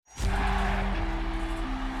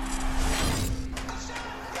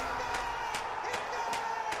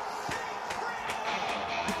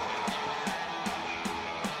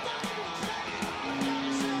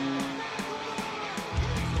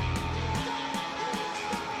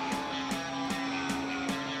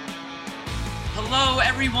Hello,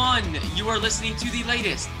 everyone. You are listening to the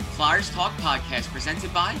latest Flyers Talk podcast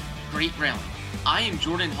presented by Great Railing. I am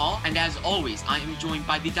Jordan Hall, and as always, I am joined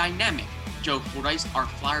by the dynamic Joe Fordyce, our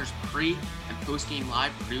Flyers pre- and post-game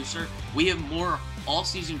live producer. We have more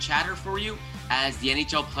all-season chatter for you as the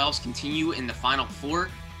NHL playoffs continue in the Final Four.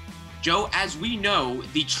 Joe, as we know,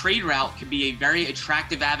 the trade route can be a very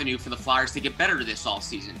attractive avenue for the Flyers to get better this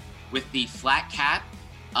offseason. With the flat cap,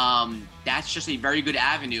 that's just a very good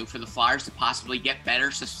avenue for the Flyers to possibly get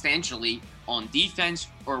better substantially on defense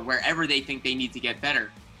or wherever they think they need to get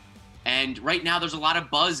better. And right now there's a lot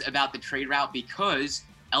of buzz about the trade route because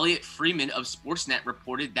Elliot Freeman of Sportsnet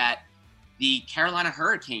reported that the Carolina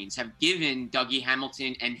Hurricanes have given Dougie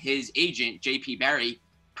Hamilton and his agent, J.P. Barry,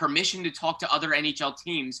 permission to talk to other NHL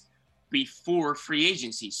teams before free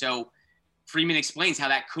agency. So Freeman explains how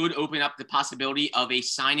that could open up the possibility of a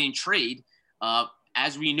sign-in trade.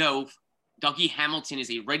 As we know, Dougie Hamilton is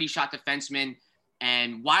a ready-shot defenseman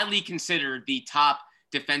and widely considered the top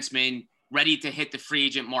defenseman ready to hit the free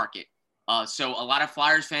agent market. So a lot of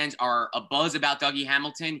Flyers fans are abuzz about Dougie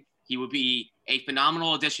Hamilton. He would be a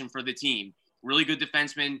phenomenal addition for the team. Really good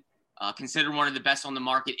defenseman, considered one of the best on the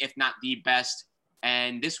market, if not the best.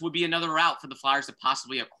 And this would be another route for the Flyers to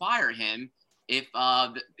possibly acquire him if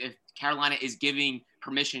Carolina is giving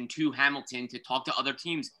permission to Hamilton to talk to other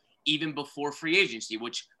teams even before free agency,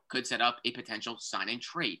 which could set up a potential sign-in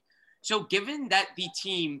trade. So given that the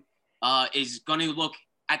team is going to look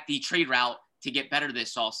at the trade route to get better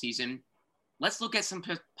this offseason, let's look at some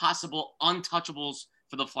possible untouchables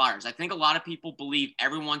for the Flyers. I think a lot of people believe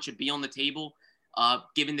everyone should be on the table,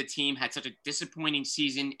 given the team had such a disappointing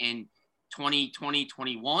season in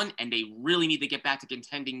 2020-21, and they really need to get back to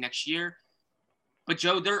contending next year. But,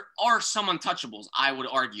 Joe, there are some untouchables, I would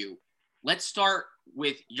argue. Let's start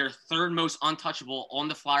with your third most untouchable on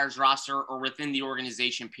the Flyers roster or within the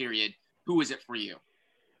organization, period. Who is it for you?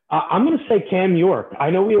 I'm going to say Cam York.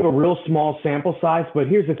 I know we have a real small sample size, but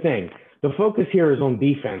here's the thing. The focus here is on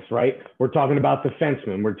defense, right? We're talking about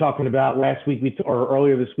defensemen. We're talking about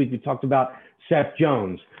earlier this week, we talked about Seth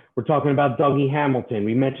Jones. We're talking about Dougie Hamilton.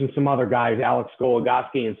 We mentioned some other guys, Alex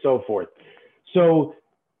Goligoski and so forth. So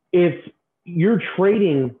if you're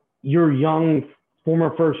trading your young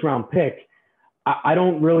former first-round pick, I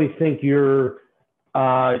don't really think you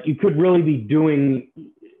could really be doing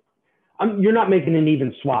you're not making an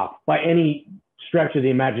even swap by any stretch of the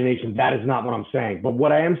imagination. That is not what I'm saying. But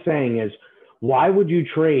what I am saying is, why would you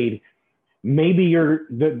trade maybe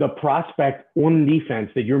the prospect on defense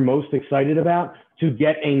that you're most excited about to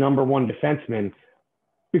get a number one defenseman?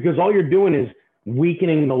 Because all you're doing is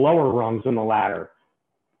weakening the lower rungs on the ladder.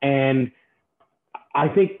 And I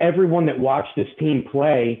think everyone that watched this team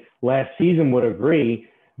play last season would agree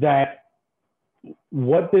that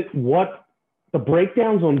what the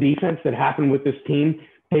breakdowns on defense that happened with this team,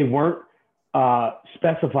 they weren't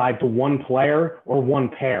specified to one player or one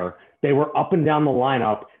pair. They were up and down the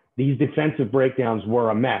lineup. These defensive breakdowns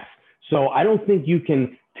were a mess. So I don't think you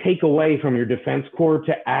can take away from your defense core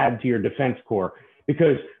to add to your defense core,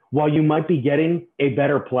 because while you might be getting a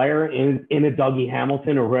better player in a Dougie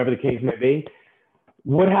Hamilton or whoever the case may be,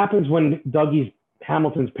 what happens when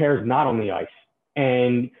Hamilton's pair is not on the ice?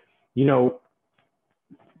 And, you know,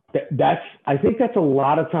 I think that's a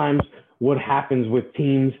lot of times what happens with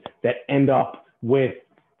teams that end up with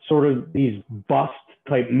sort of these bust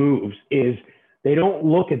type moves is they don't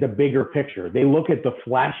look at the bigger picture. They look at the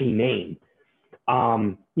flashy name.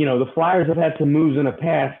 The Flyers have had some moves in the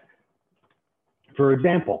past. For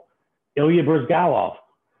example, Ilya Bryzgalov,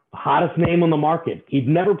 the hottest name on the market. He'd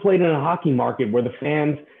never played in a hockey market where the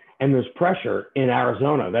fans and there's pressure in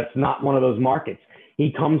Arizona. That's not one of those markets.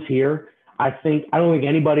 He comes here. I don't think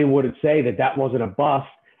anybody would say that wasn't a bust.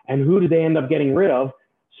 And who did they end up getting rid of?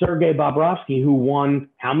 Sergei Bobrovsky, who won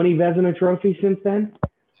how many Vezina trophies since then?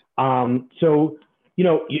 So,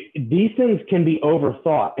 these things can be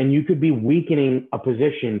overthought, and you could be weakening a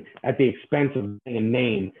position at the expense of a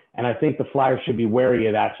name. And I think the Flyers should be wary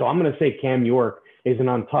of that. So I'm going to say Cam York is an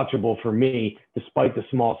untouchable for me, despite the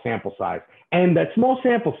small sample size. And that small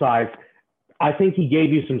sample size, I think he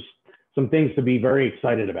gave you some things to be very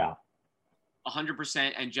excited about.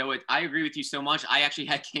 100%. And Joe, I agree with you so much. I actually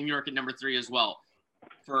had Cam York at number 3 as well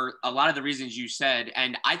for a lot of the reasons you said.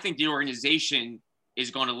 And I think the organization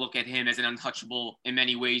is going to look at him as an untouchable in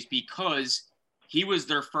many ways because he was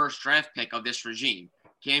their first draft pick of this regime.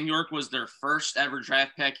 Cam York was their first ever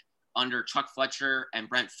draft pick under Chuck Fletcher and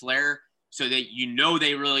Brent Flair. So that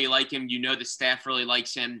they really like him. The staff really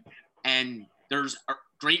likes him. And there's a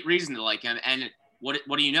great reason to like him. And what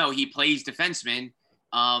do you know? He plays defenseman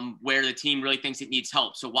where the team really thinks it needs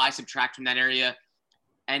help. So why subtract from that area?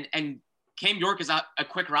 And Cam York is a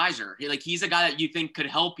quick riser. He's a guy that you think could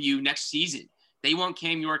help you next season. They want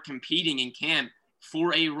Cam York competing in camp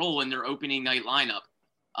for a role in their opening night lineup.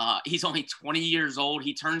 He's only 20 years old.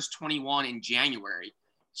 He turns 21 in January.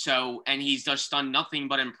 So, and he's just done nothing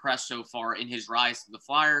but impress so far in his rise to the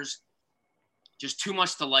Flyers. Just too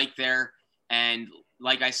much to like there. And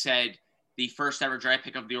like I said, the first ever draft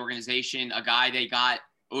pick of the organization, a guy they got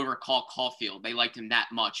over Caulfield. They liked him that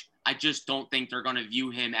much. I just don't think they're going to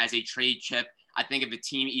view him as a trade chip. I think if the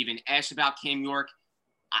team even asks about Cam York,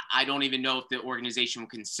 I don't even know if the organization will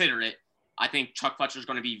consider it. I think Chuck Fletcher is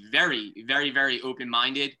going to be very, very, very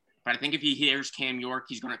open-minded. But I think if he hears Cam York,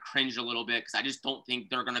 he's going to cringe a little bit because I just don't think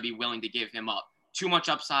they're going to be willing to give him up. Too much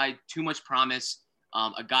upside, too much promise.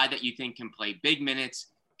 A guy that you think can play big minutes,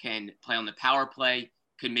 can play on the power play,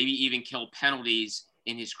 could maybe even kill penalties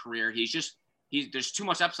in his career. There's too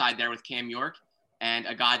much upside there with Cam York, and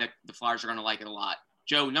a guy that the Flyers are going to like it a lot.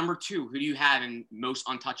 Joe, number 2, who do you have in most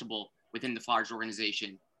untouchable within the Flyers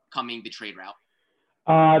organization coming the trade route?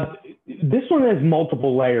 This one has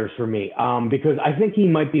multiple layers for me because I think he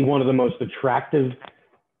might be one of the most attractive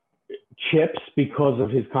chips because of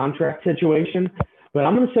his contract situation. But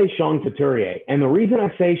I'm going to say Sean Couturier. And the reason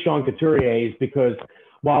I say Sean Couturier is because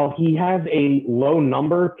while he has a low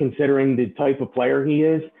number considering the type of player he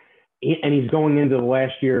is, and he's going into the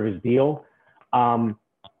last year of his deal,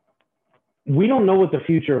 we don't know what the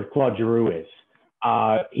future of Claude Giroux is.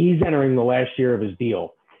 He's entering the last year of his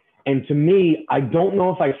deal. And to me, I don't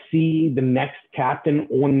know if I see the next captain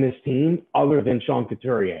on this team other than Sean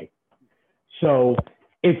Couturier. So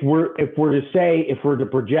if we're to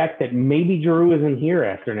project that maybe Giroux isn't here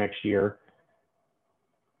after next year,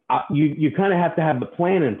 you kind of have to have the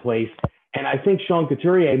plan in place. And I think Sean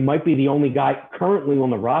Couturier might be the only guy currently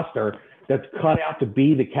on the roster that's cut out to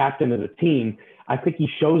be the captain of the team. I think he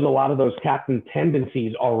shows a lot of those captain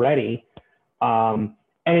tendencies already. And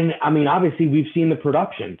I mean, obviously we've seen the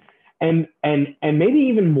production and maybe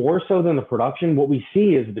even more so than the production. What we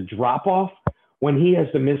see is the drop off when he has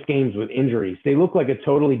to miss games with injuries. They look like a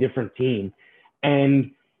totally different team. And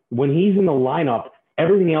when he's in the lineup,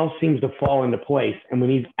 everything else seems to fall into place. And when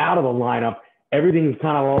he's out of the lineup, everything's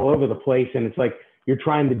kind of all over the place. And it's like you're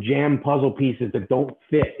trying to jam puzzle pieces that don't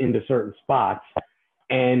fit into certain spots.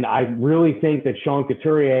 And I really think that Sean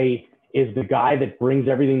Couturier is the guy that brings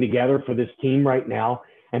everything together for this team right now.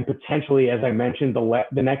 And potentially, as I mentioned,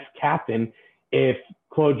 the next captain, if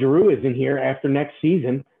Claude Giroux isn't here after next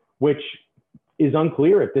season, which is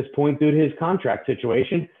unclear at this point due to his contract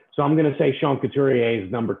situation. So I'm going to say Sean Couturier is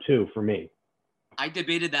number 2 for me. I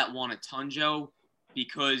debated that one a ton, Joe,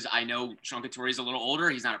 because I know Sean Couturier is a little older.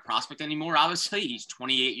 He's not a prospect anymore, obviously. He's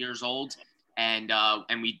 28 years old. And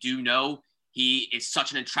we do know he is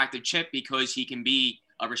such an attractive chip because he can be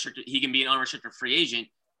an unrestricted free agent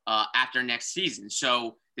after next season.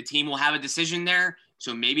 So the team will have a decision there.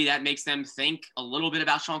 So maybe that makes them think a little bit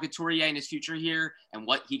about Sean Couturier in his future here and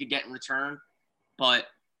what he could get in return. But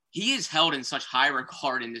he is held in such high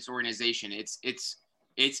regard in this organization. It's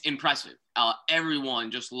impressive. Everyone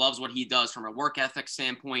just loves what he does from a work ethic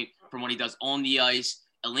standpoint, from what he does on the ice.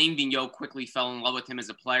 Alain Vigneault quickly fell in love with him as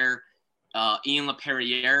a player. Ian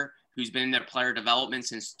LaPerriere, who's been in their player development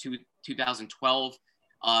since 2012,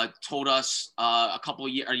 told us a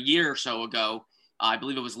year or so ago, I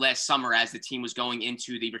believe it was last summer as the team was going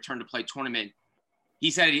into the return to play tournament.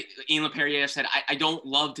 He said, Ian LaPerriere said, I don't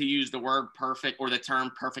love to use the word perfect or the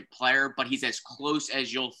term perfect player, but he's as close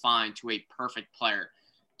as you'll find to a perfect player.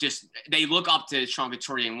 Just they look up to Sean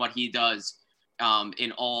Couturier and what he does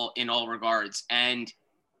in all regards. And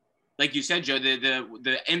like you said, Joe,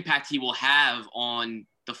 the impact he will have on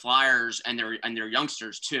the Flyers and their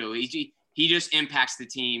youngsters too. He just impacts the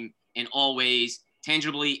team in all ways,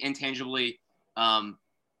 tangibly, intangibly.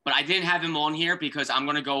 But I didn't have him on here because I'm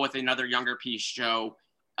going to go with another younger piece, Joe.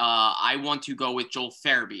 I want to go with Joel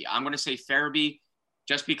Farabee. I'm going to say Farabee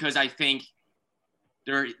just because I think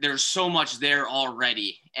there's so much there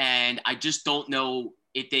already. And I just don't know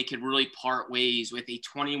if they could really part ways with a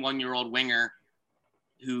 21-year-old winger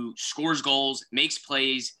who scores goals, makes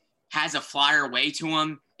plays, has a Flyer way to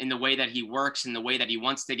him in the way that he works, in the way that he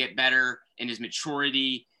wants to get better, in his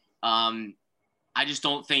maturity. I just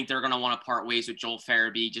don't think they're going to want to part ways with Joel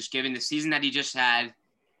Farabee, just given the season that he just had.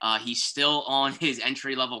 He's still on his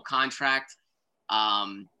entry-level contract.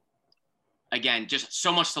 Again, just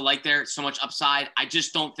so much to like there, so much upside. I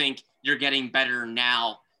just don't think you're getting better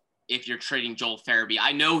now if you're trading Joel Farabee.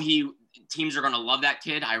 I know teams are going to love that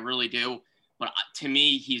kid. I really do. But to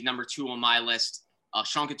me, he's number 2 on my list.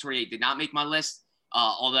 Sean Couturier did not make my list,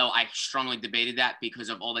 although I strongly debated that because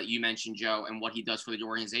of all that you mentioned, Joe, and what he does for the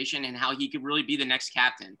organization and how he could really be the next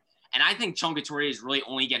captain. And I think Sean Couturier is really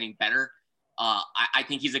only getting better. I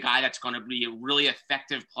think he's a guy that's going to be a really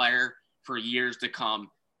effective player for years to come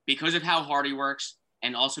because of how hard he works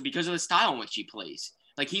and also because of the style in which he plays.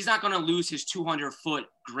 Like, he's not going to lose his 200-foot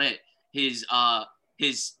grit, his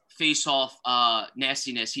face-off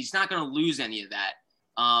nastiness. He's not going to lose any of that.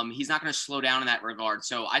 He's not going to slow down in that regard.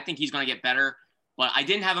 So I think he's going to get better. But I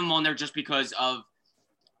didn't have him on there just because of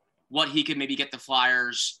what he could maybe get the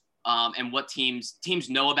Flyers and what teams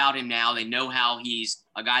know about him now. They know how he's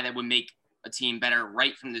a guy that would make a team better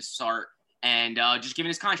right from the start. And just given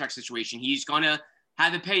his contract situation, he's going to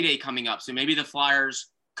have a payday coming up. So maybe the Flyers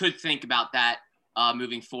could think about that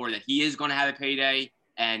moving forward, that he is going to have a payday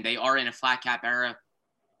and they are in a flat cap era.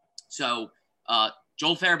 So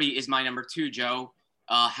Joel Farabee is my number 2, Joe.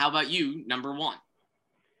 How about you, number 1?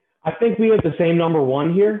 I think we have the same number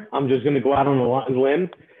 1 here. I'm just going to go out on a limb.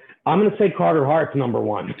 I'm going to say Carter Hart's number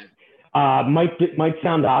 1. Might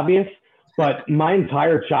sound obvious, but my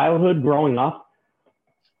entire childhood growing up,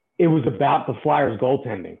 it was about the Flyers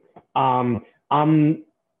goaltending. I'm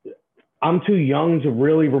too young to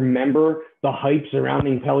really remember the hype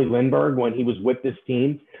surrounding Pelle Lindbergh when he was with this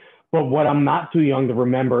team. But what I'm not too young to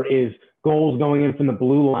remember is goals going in from the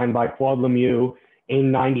blue line by Claude Lemieux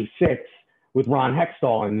in '96 with Ron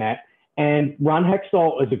Hextall in net. And Ron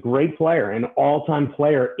Hextall is a great player, an all-time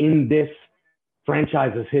player in this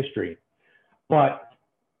franchise's history. But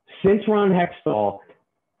since Ron Hextall,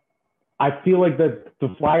 I feel like the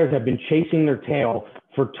Flyers have been chasing their tail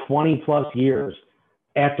for 20-plus years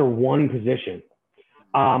after one position.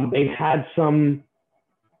 They've had some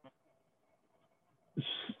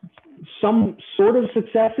sort of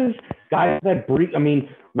successes. Guys that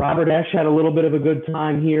Robert Esch had a little bit of a good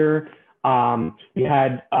time here. You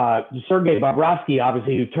had Sergei Bobrovsky,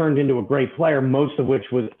 obviously, who turned into a great player, most of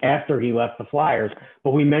which was after he left the Flyers.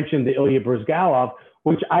 But we mentioned the Ilya Bryzgalov,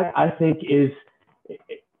 which I think is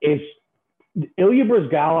Ilya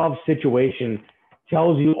Bryzgalov's situation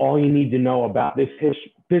tells you all you need to know about this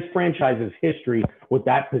franchise's history with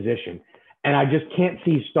that position. And I just can't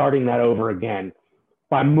see starting that over again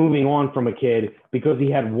by moving on from a kid because he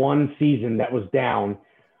had one season that was down.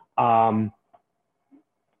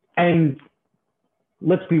 And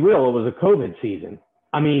let's be real, it was a COVID season.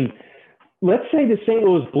 I mean, let's say the St.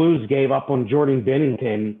 Louis Blues gave up on Jordan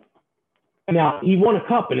Binnington. Now, he won a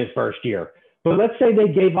cup in his first year, but let's say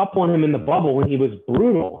they gave up on him in the bubble when he was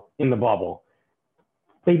brutal in the bubble.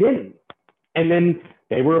 They didn't. And then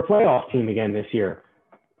they were a playoff team again this year.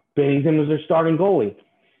 Binnington was their starting goalie.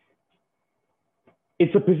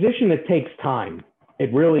 It's a position that takes time.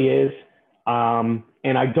 It really is. And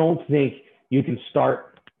I don't think you can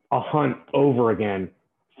start a hunt over again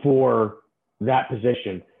for that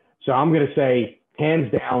position. So I'm going to say,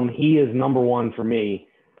 hands down, he is number 1 for me,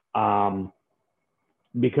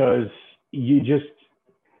 because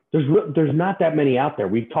there's not that many out there.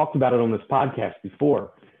 We've talked about it on this podcast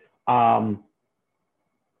before. How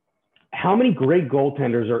many great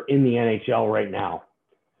goaltenders are in the NHL right now?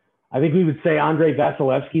 I think we would say Andrei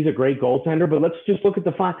Vasilevsky's a great goaltender, but let's just look at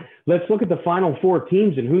the final 4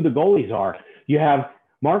 teams and who the goalies are. You have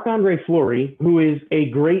Marc-Andre Fleury, who is a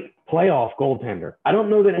great playoff goaltender. I don't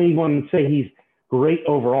know that anyone would say he's great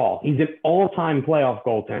overall. He's an all-time playoff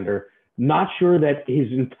goaltender. Not sure that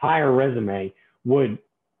his entire resume would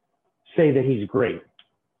say that he's great.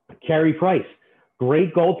 Carey Price,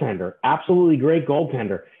 great goaltender, absolutely great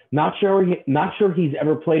goaltender. Not sure he's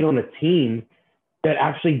ever played on a team that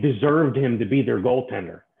actually deserved him to be their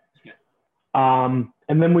goaltender. And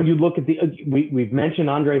then when you look at we've mentioned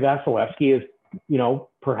Andrei Vasilevsky as,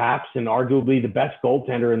 perhaps and arguably the best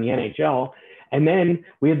goaltender in the NHL. And then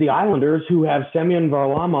we have the Islanders, who have Semyon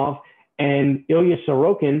Varlamov and Ilya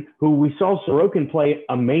Sorokin, who we saw Sorokin play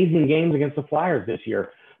amazing games against the Flyers this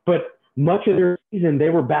year. But much of their season,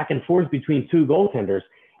 they were back and forth between 2 goaltenders.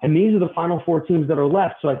 And these are the final 4 teams that are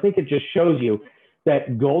left. So I think it just shows you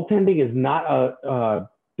that goaltending is not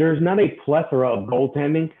there's not a plethora of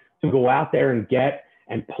goaltending to go out there and get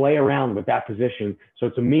and play around with that position. So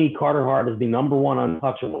to me, Carter Hart is the number 1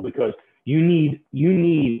 untouchable, because you need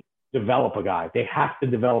to develop a guy. They have to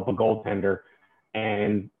develop a goaltender,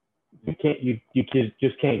 and you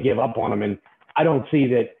just can't give up on him. And I don't see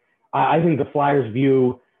that. I think the Flyers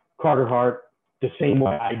view Carter Hart the same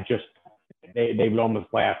way. They would almost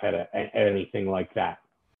laugh at anything like that.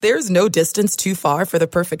 There's no distance too far for the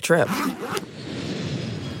perfect trip.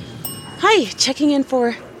 Hi, checking in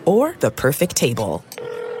for... Or the perfect table.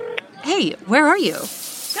 Hey, where are you?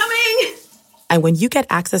 Coming! And when you get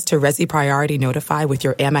access to Resi Priority Notify with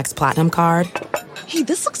your Amex Platinum card... Hey,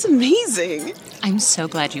 this looks amazing. I'm so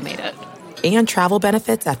glad you made it. and travel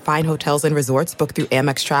benefits at fine hotels and resorts booked through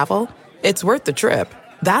Amex Travel, it's worth the trip.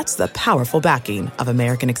 That's the powerful backing of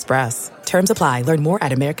American Express. Terms apply. Learn more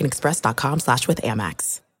at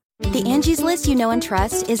americanexpress.com/withAmex. The Angie's List you know and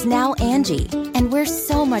trust is now Angie, and we're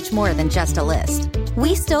so much more than just a list.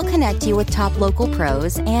 We still connect you with top local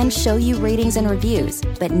pros and show you ratings and reviews,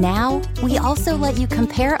 but now we also let you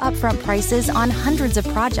compare upfront prices on hundreds of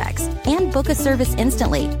projects and book a service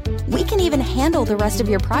instantly. We can even handle the rest of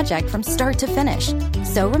your project from start to finish.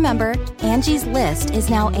 So remember, Angie's List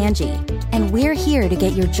is now Angie, and we're here to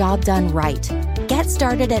get your job done right. Get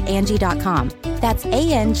started at Angie.com. That's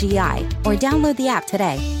ANGI, or download the app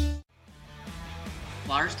today.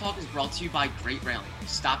 Flyers Talk is brought to you by Great Railing.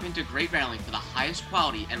 Stop into Great Railing for the highest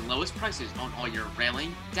quality and lowest prices on all your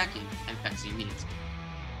railing, decking, and fencing needs.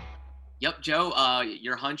 Yep, Joe,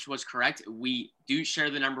 your hunch was correct. We do share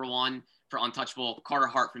the number one for untouchable, Carter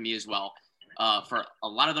Hart for me as well, for a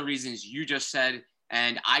lot of the reasons you just said.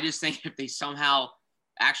 And I just think if they somehow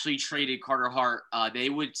actually traded Carter Hart, they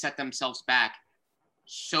would set themselves back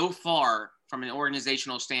so far from an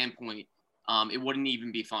organizational standpoint, it wouldn't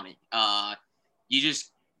even be funny.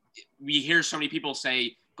 We hear so many people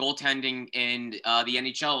say goaltending in the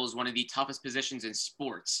NHL is one of the toughest positions in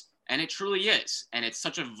sports. And it truly is. And it's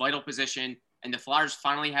such a vital position. And the Flyers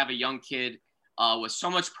finally have a young kid with so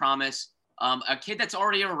much promise, a kid that's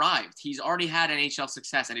already arrived. He's already had NHL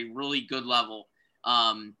success at a really good level,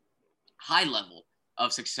 high level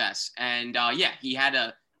of success. And he had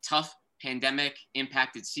a tough pandemic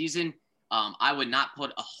impacted season. I would not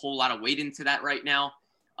put a whole lot of weight into that right now.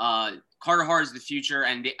 Carter Hart is the future,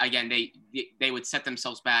 and they would set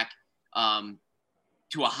themselves back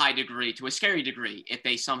to a high degree, to a scary degree, if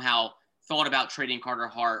they somehow thought about trading Carter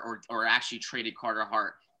Hart or actually traded Carter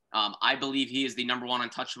Hart. I believe he is the number one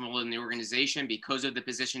untouchable in the organization because of the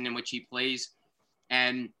position in which he plays,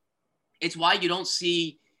 and it's why you don't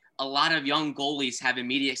see a lot of young goalies have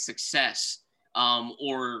immediate success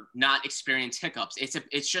or not experience hiccups.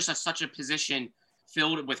 It's just such a position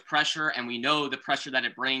filled with pressure, and we know the pressure that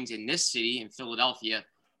it brings in this city, in Philadelphia.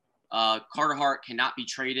 Carter Hart cannot be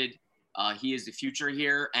traded. He is the future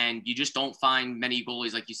here, and you just don't find many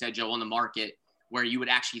goalies, like you said, Joe, on the market where you would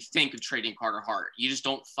actually think of trading Carter Hart. You just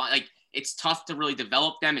don't find, it's tough to really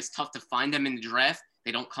develop them. It's tough to find them in the draft.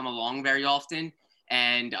 They don't come along very often,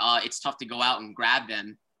 and it's tough to go out and grab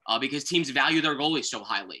them because teams value their goalies so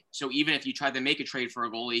highly. So even if you tried to make a trade for a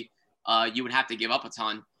goalie, you would have to give up a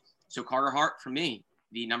ton. So Carter Hart, for me,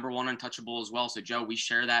 the number one untouchable as well. So, Joe, we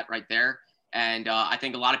share that right there. And I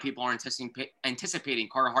think a lot of people are anticipating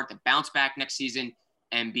Carter Hart to bounce back next season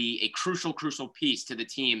and be a crucial piece to the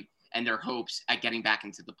team and their hopes at getting back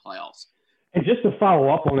into the playoffs. And just to follow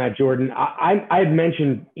up on that, Jordan, I had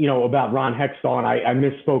mentioned, about Ron Hextall, and I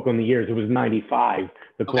misspoke on the years. It was 95,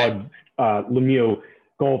 the Claude Lemieux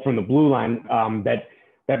goal from the blue line that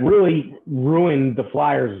really ruined the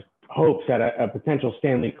Flyers' hopes at a potential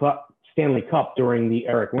Stanley Cup during the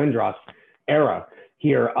Eric Lindros era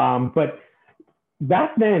here. But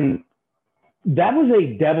back then, that was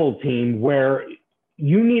a devil team where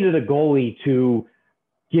you needed a goalie to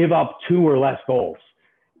give up 2 or less goals.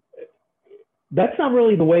 That's not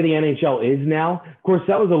really the way the NHL is now. Of course,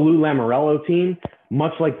 that was a Lou Lamoriello team,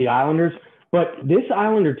 much like the Islanders. But this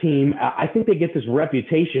Islander team, I think they get this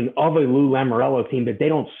reputation of a Lou Lamoriello team that they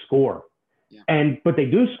don't score. Yeah. But they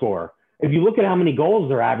do score. If you look at how many goals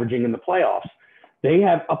they're averaging in the playoffs, they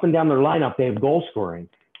have up and down their lineup, they have goal scoring.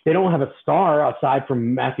 They don't have a star aside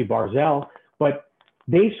from Matthew Barzal, but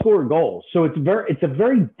they score goals. So it's a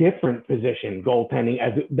very different position,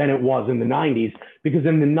 goaltending, than it was in the 90s, because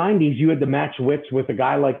in the 90s, you had to match wits with a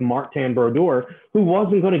guy like Martin Brodeur, who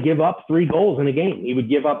wasn't going to give up 3 goals in a game. He would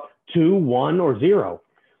give up 2, 1, or 0.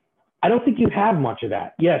 I don't think you have much of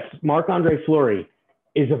that. Yes, Marc-Andre Fleury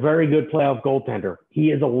is a very good playoff goaltender. He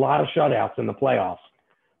has a lot of shutouts in the playoffs,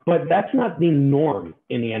 but that's not the norm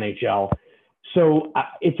in the NHL. So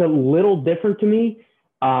it's a little different to me.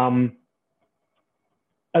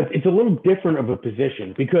 It's a little different of a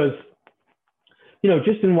position because,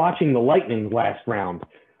 just in watching the Lightning last round,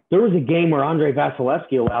 there was a game where Andrei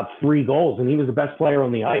Vasilevsky allowed 3 goals and he was the best player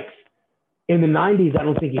on the ice. In the 90s, I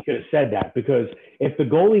don't think he could have said that, because if the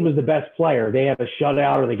goalie was the best player, they had a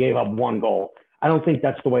shutout or they gave up 1 goal. I don't think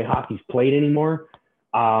that's the way hockey's played anymore.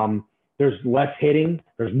 There's less hitting,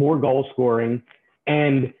 there's more goal scoring,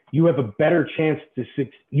 and you have a better chance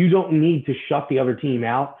you don't need to shut the other team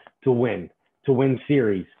out to win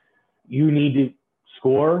series. You need to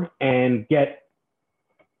score and get,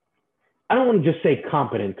 I don't want to just say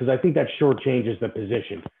competent, because I think that shortchanges the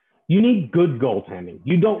position. You need good goaltending.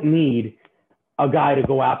 You don't need a guy to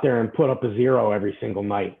go out there and put up a 0 every single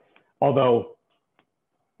night. Although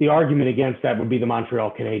the argument against that would be the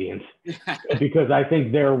Montreal Canadiens, because I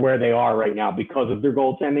think they're where they are right now because of their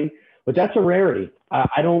goaltending. But that's a rarity.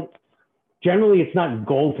 I don't generally, it's not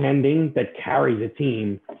goaltending that carries a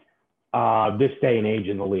team this day and age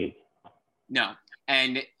in the league. No.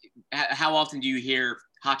 And how often do you hear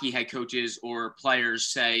hockey head coaches or players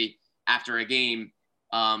say after a game,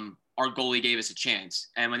 our goalie gave us a chance?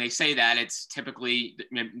 And when they say that, it's typically,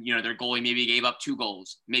 their goalie maybe gave up 2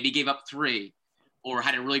 goals, maybe gave up 3, or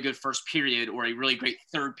had a really good first period or a really great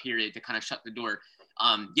third period to kind of shut the door.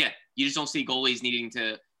 You just don't see goalies needing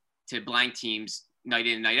to blank teams night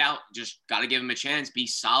in and night out. Just got to give them a chance, be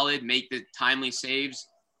solid, make the timely saves,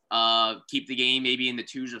 keep the game maybe in the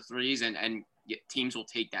 2s or 3s, and teams will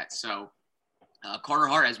take that. So Carter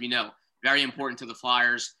Hart, as we know, very important to the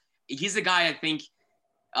Flyers. He's the guy I think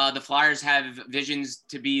the Flyers have visions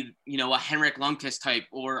to be, a Henrik Lundqvist type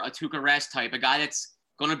or a Tuukka Rask type, a guy that's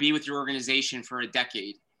going to be with your organization for a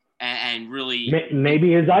decade and really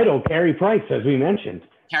maybe his idol, Carey Price, as we mentioned.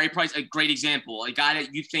 Carey Price, a great example, a guy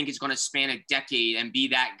that you think is going to span a decade and be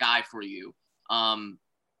that guy for you. Carter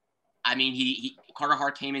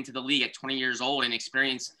Hart came into the league at 20 years old and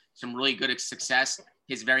experienced some really good success.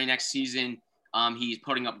 His very next season, he's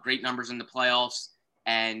putting up great numbers in the playoffs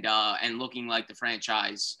and looking like the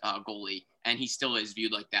franchise goalie, and he still is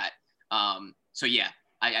viewed like that.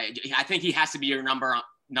 I think he has to be your number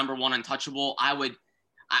 1 untouchable. I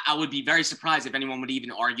would be very surprised if anyone would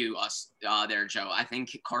even argue us there, Joe. I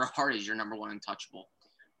think Carter Hart is your number 1 untouchable.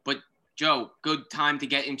 But Joe, good time to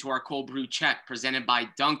get into our cold brew check presented by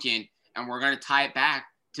Dunkin', and we're going to tie it back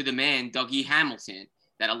to the man, Dougie Hamilton,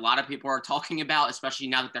 that a lot of people are talking about, especially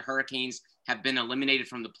now that the Hurricanes have been eliminated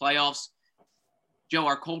from the playoffs. Joe,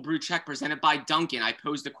 our cold brew check presented by Dunkin'. I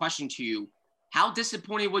posed the question to you. How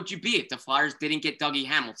disappointed would you be if the Flyers didn't get Dougie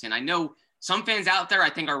Hamilton? I know some fans out there, I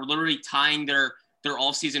think, are literally tying their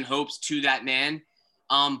all-season hopes to that man.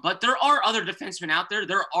 But there are other defensemen out there.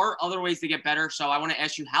 There are other ways to get better. So I want to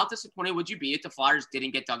ask you, how disappointed would you be if the Flyers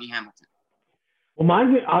didn't get Dougie Hamilton? Well,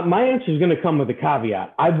 my answer is going to come with a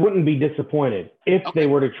caveat. I wouldn't be disappointed if they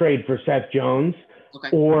were to trade for Seth Jones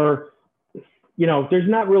or – there's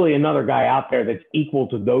not really another guy out there that's equal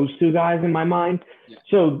to those 2 guys in my mind. Yeah.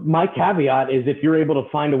 So my caveat is if you're able to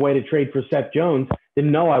find a way to trade for Seth Jones,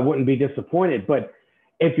 then no, I wouldn't be disappointed. But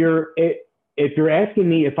if you're asking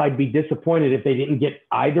me if I'd be disappointed if they didn't get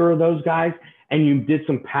either of those guys and you did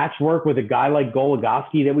some patchwork with a guy like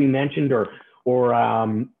Goligoski that we mentioned or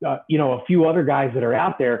a few other guys that are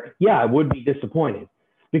out there, yeah, I would be disappointed.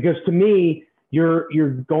 Because to me, you're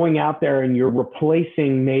going out there and you're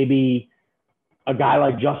replacing maybe a guy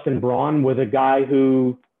like Justin Braun with a guy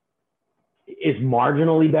who is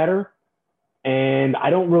marginally better. And I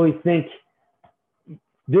don't really think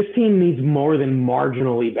this team needs more than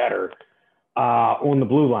marginally better on the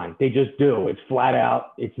blue line. They just do. It's flat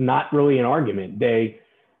out. It's not really an argument.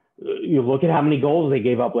 You look at how many goals they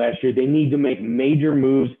gave up last year. They need to make major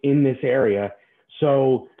moves in this area.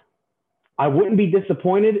 So I wouldn't be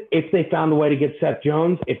disappointed if they found a way to get Seth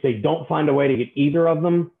Jones. If they don't find a way to get either of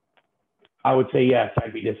them, I would say yes,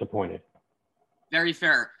 I'd be disappointed. Very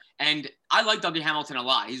fair. And I like Dougie Hamilton a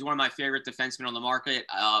lot. He's one of my favorite defensemen on the market.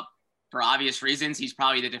 For obvious reasons, he's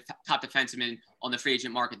probably the top defenseman on the free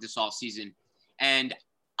agent market this offseason. And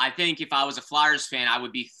I think if I was a Flyers fan, I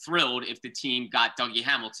would be thrilled if the team got Dougie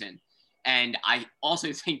Hamilton. And I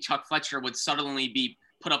also think Chuck Fletcher would suddenly be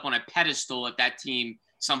put up on a pedestal if that team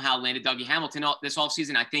somehow landed Dougie Hamilton this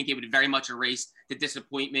offseason. I think it would very much erase the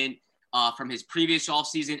disappointment from his previous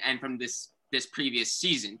offseason and from this previous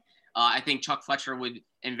season. I think Chuck Fletcher would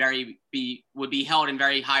be held in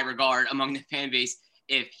very high regard among the fan base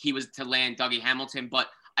if he was to land Dougie Hamilton. But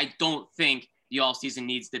I don't think the offseason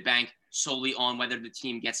needs to bank solely on whether the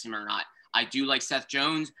team gets him or not. I do like Seth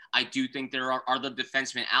Jones. I do think there are other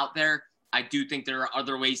defensemen out there. I do think there are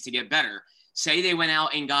other ways to get better. Say they went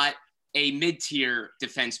out and got a mid-tier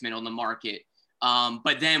defenseman on the market,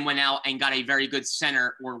 but then went out and got a very good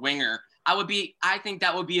center or winger. I think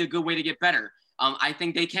that would be a good way to get better. I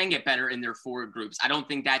think they can get better in their forward groups. I don't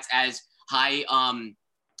think that's as high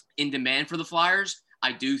in demand for the Flyers.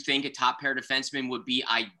 I do think a top pair defenseman would be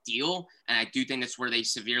ideal, and I do think that's where they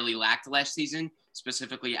severely lacked last season,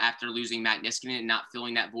 specifically after losing Matt Niskanen and not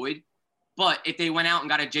filling that void. But if they went out and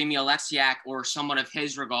got a Jamie Oleksiak or someone of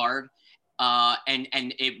his regard, and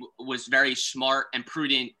it was very smart and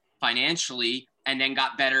prudent financially, and then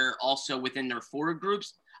got better also within their forward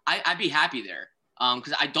groups, I'd be happy there.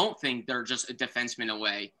 Because I don't think they're just a defenseman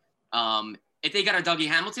away. If they got a Dougie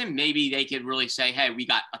Hamilton, maybe they could really say, hey, we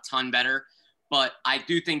got a ton better. But I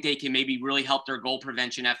do think they can maybe really help their goal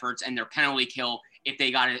prevention efforts and their penalty kill if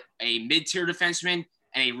they got a mid-tier defenseman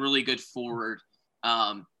and a really good forward.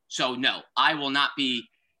 So no, I will not be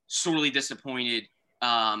sorely disappointed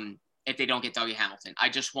if they don't get Dougie Hamilton. I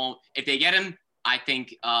just won't. If they get him, I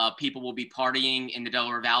think people will be partying in the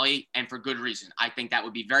Delaware Valley, and for good reason. I think that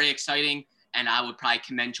would be very exciting, and I would probably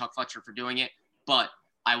commend Chuck Fletcher for doing it. But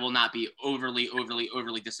I will not be overly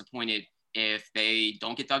disappointed if they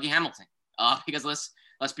don't get Dougie Hamilton. Because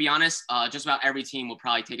let's be honest, just about every team will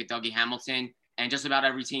probably take a Dougie Hamilton, and just about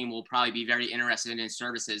every team will probably be very interested in his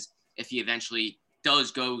services if he eventually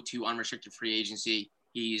does go to unrestricted free agency.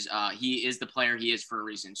 He is the player he is for a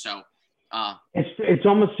reason. So it's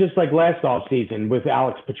almost just like last offseason with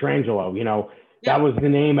Alex Pietrangelo. You know, that was the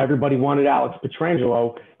name everybody wanted, Alex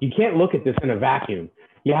Pietrangelo. You can't look at this in a vacuum.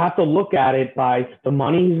 You have to look at it by the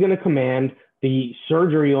money he's going to command, the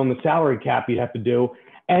surgery on the salary cap you have to do,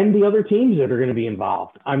 and the other teams that are going to be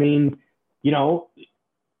involved. I mean, you know,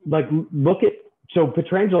 like so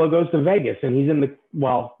Pietrangelo goes to Vegas and he's in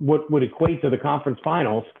what would equate to the conference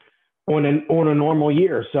finals on a normal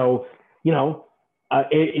year. So, you know,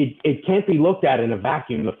 it can't be looked at in a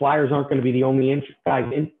vacuum. The Flyers aren't going to be the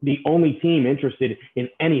only team interested in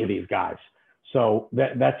any of these guys. So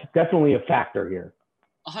that's definitely a factor here.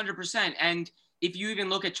 100%. And if you even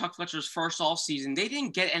look at Chuck Fletcher's first off season, they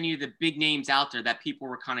didn't get any of the big names out there that people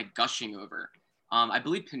were kind of gushing over. I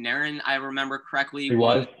believe Panarin, I remember correctly,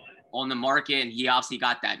 was on the market, and he obviously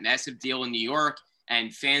got that massive deal in New York,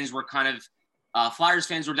 and fans were kind of Flyers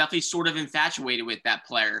fans were definitely sort of infatuated with that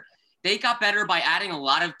player. They got better by adding a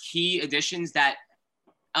lot of key additions that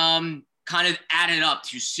kind of added up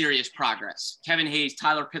to serious progress. Kevin Hayes,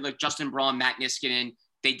 Tyler Pitlick, Justin Braun, Matt Niskanen,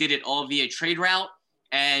 they did it all via trade route,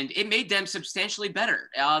 and it made them substantially better.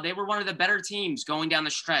 They were one of the better teams going down the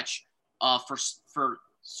stretch for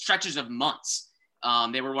stretches of months.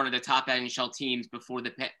 They were one of the top NHL teams before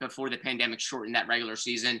the pandemic shortened that regular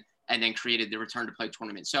season and then created the return to play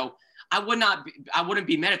tournament. So I wouldn't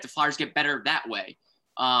be mad if the Flyers get better that way.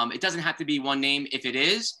 It doesn't have to be one name. If it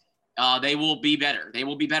is, they will be better. They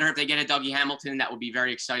will be better if they get a Dougie Hamilton. That would be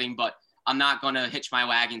very exciting, but I'm not going to hitch my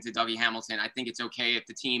wagon to Dougie Hamilton. I think it's okay if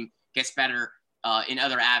the team gets better in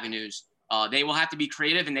other avenues. They will have to be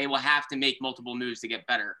creative, and they will have to make multiple moves to get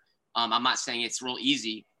better. I'm not saying it's real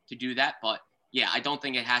easy to do that, but yeah, I don't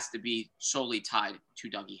think it has to be solely tied to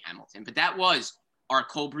Dougie Hamilton. But that was our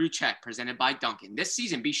cold brew check presented by Dunkin'. This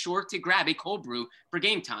season, be sure to grab a cold brew for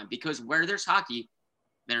game time, because where there's hockey,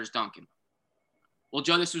 there's Dunkin'. Well,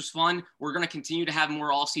 Joe, this was fun. We're going to continue to have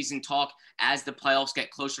more all-season talk as the playoffs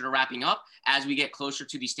get closer to wrapping up, as we get closer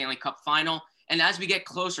to the Stanley Cup Final, and as we get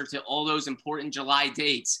closer to all those important July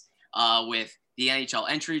dates with the NHL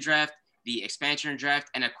entry draft, the expansion draft,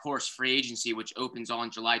 and, of course, free agency, which opens on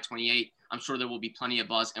July 28th. I'm sure there will be plenty of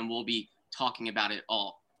buzz, and we'll be talking about it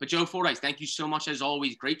all. But, Joe Fordyce, thank you so much, as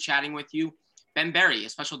always. Great chatting with you. Ben Berry, a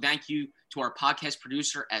special thank you to our podcast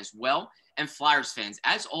producer as well. And Flyers fans,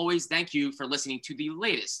 as always, thank you for listening to the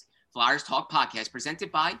latest Flyers Talk podcast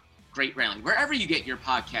presented by Great Railing. Wherever you get your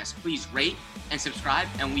podcasts, please rate and subscribe,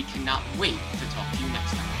 and we cannot wait to talk to you